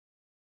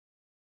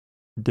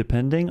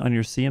Depending on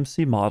your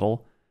CMC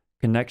model,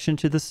 connection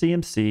to the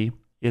CMC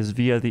is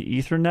via the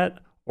Ethernet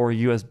or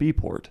USB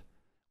port,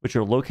 which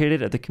are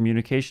located at the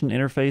communication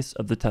interface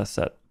of the test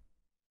set.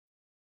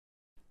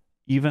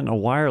 Even a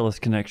wireless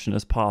connection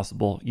is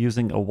possible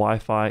using a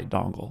Wi-Fi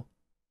dongle.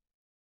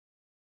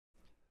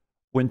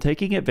 When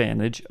taking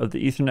advantage of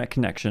the Ethernet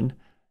connection,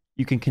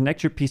 you can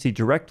connect your PC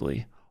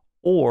directly,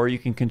 or you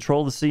can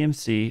control the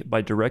CMC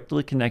by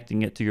directly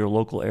connecting it to your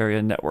local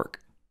area network.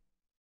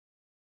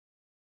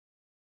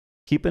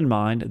 Keep in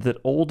mind that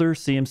older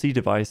CMC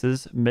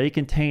devices may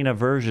contain a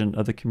version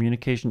of the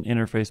communication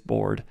interface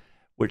board,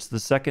 which the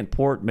second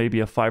port may be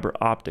a fiber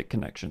optic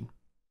connection.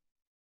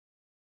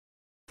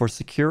 For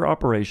secure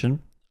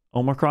operation,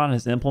 Omicron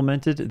has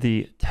implemented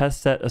the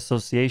test set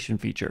association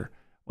feature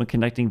when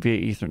connecting via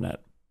Ethernet.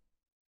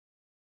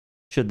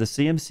 Should the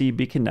CMC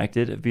be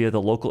connected via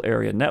the local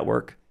area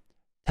network,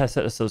 test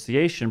set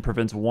association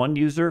prevents one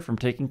user from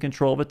taking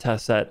control of a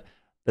test set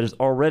that is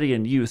already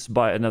in use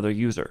by another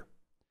user.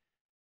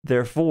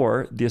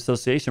 Therefore, the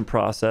association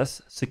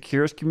process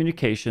secures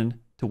communication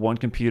to one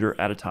computer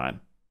at a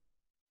time.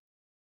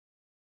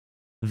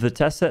 The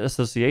test set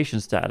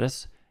association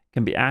status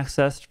can be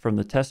accessed from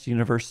the Test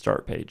Universe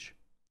start page.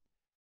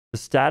 The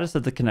status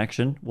of the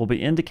connection will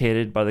be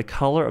indicated by the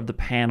color of the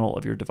panel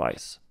of your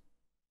device.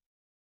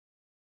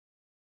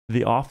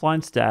 The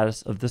offline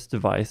status of this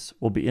device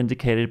will be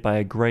indicated by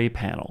a gray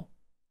panel.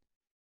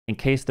 In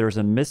case there is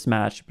a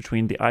mismatch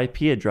between the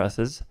IP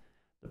addresses,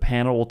 the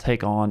panel will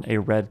take on a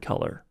red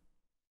color.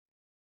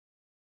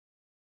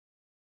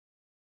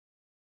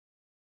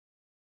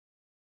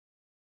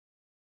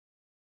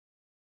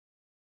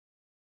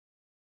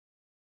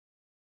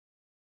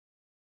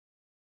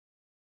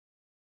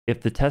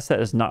 If the test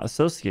set is not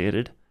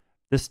associated,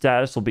 this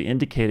status will be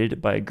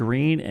indicated by a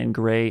green and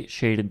gray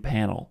shaded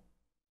panel.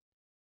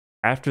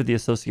 After the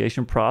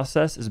association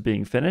process is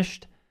being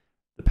finished,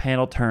 the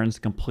panel turns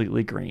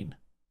completely green.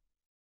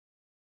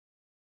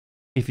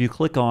 If you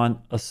click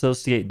on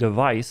Associate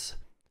Device,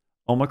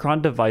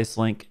 Omicron Device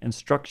Link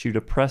instructs you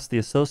to press the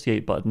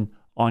Associate button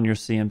on your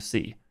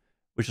CMC,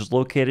 which is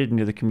located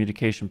near the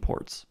communication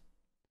ports.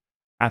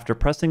 After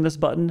pressing this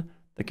button,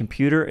 the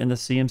computer and the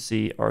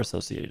CMC are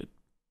associated.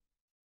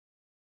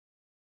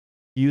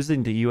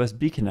 Using the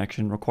USB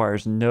connection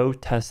requires no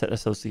test set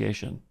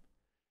association.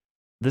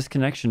 This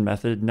connection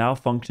method now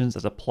functions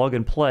as a plug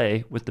and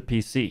play with the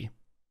PC.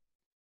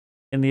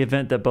 In the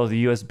event that both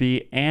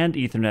USB and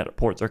Ethernet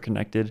ports are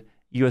connected,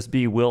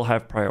 USB will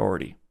have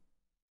priority.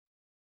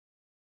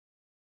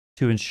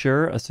 To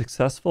ensure a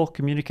successful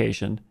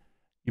communication,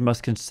 you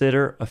must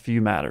consider a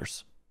few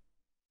matters.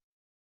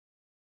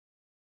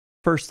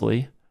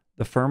 Firstly,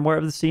 the firmware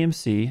of the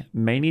CMC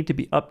may need to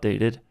be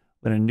updated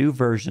when a new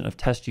version of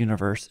Test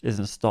Universe is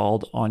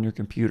installed on your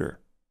computer.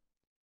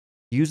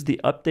 Use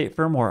the Update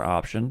Firmware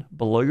option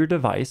below your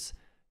device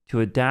to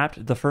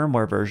adapt the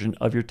firmware version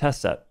of your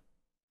test set.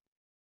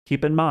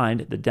 Keep in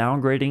mind that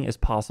downgrading is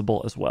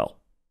possible as well.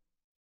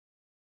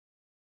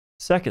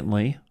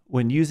 Secondly,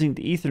 when using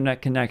the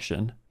Ethernet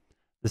connection,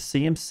 the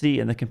CMC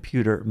and the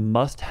computer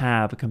must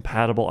have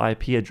compatible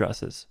IP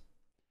addresses.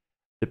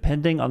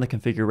 Depending on the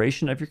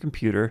configuration of your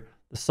computer,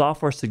 the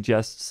software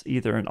suggests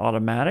either an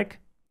automatic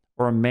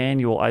or a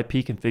manual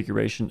IP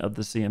configuration of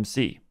the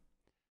CMC.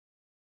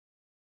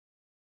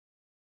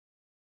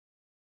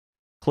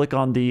 Click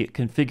on the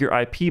Configure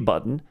IP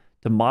button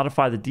to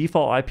modify the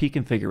default IP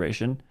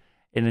configuration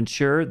and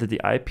ensure that the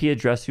IP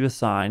address you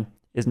assign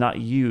is not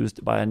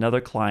used by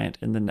another client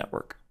in the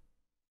network.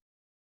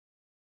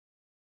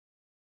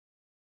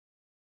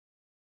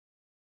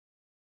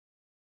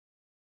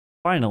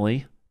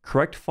 Finally,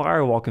 correct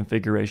firewall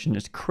configuration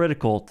is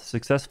critical to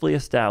successfully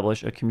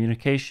establish a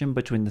communication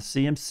between the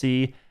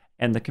CMC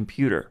and the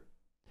computer.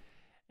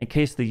 In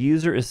case the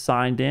user is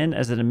signed in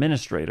as an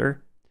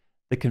administrator,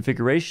 the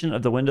configuration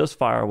of the Windows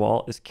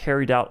firewall is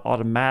carried out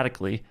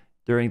automatically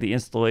during the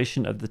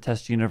installation of the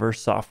Test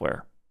Universe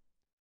software.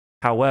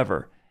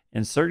 However,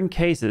 in certain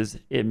cases,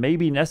 it may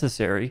be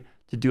necessary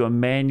to do a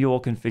manual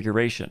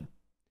configuration.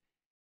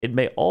 It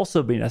may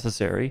also be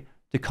necessary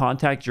to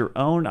contact your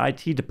own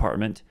IT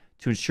department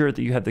to ensure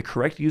that you have the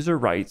correct user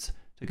rights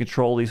to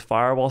control these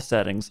firewall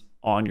settings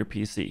on your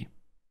PC.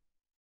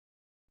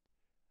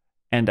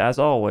 And as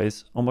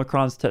always,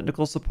 Omicron's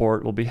technical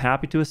support will be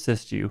happy to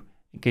assist you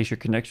in case your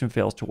connection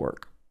fails to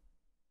work.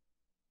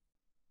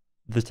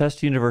 The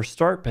Test Universe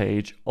start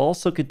page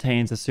also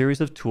contains a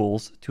series of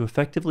tools to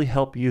effectively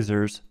help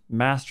users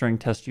mastering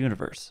Test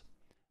Universe.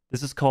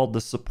 This is called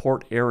the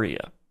support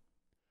area.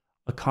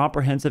 A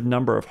comprehensive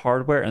number of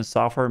hardware and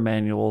software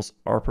manuals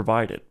are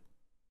provided.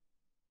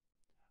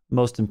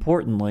 Most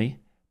importantly,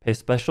 pay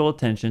special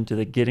attention to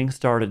the Getting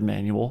Started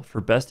manual for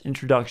best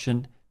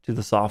introduction to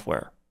the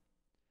software.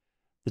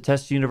 The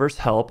Test Universe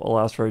help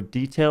allows for a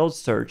detailed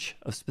search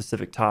of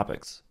specific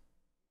topics.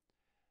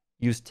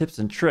 Use tips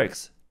and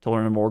tricks to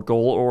learn a more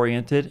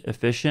goal-oriented,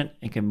 efficient,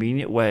 and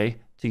convenient way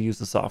to use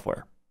the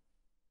software.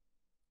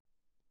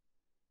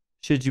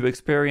 Should you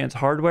experience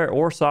hardware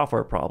or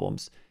software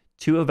problems,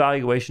 2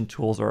 evaluation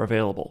tools are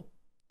available.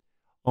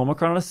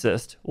 Omicron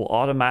Assist will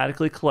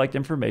automatically collect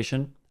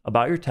information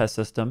about your test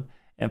system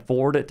and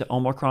forward it to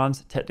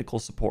Omicron's technical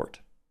support.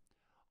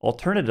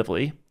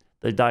 Alternatively,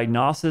 the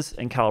diagnosis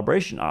and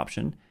calibration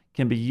option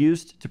can be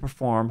used to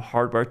perform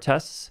hardware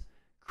tests,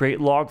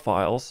 create log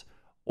files,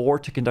 or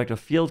to conduct a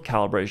field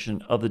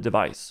calibration of the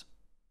device.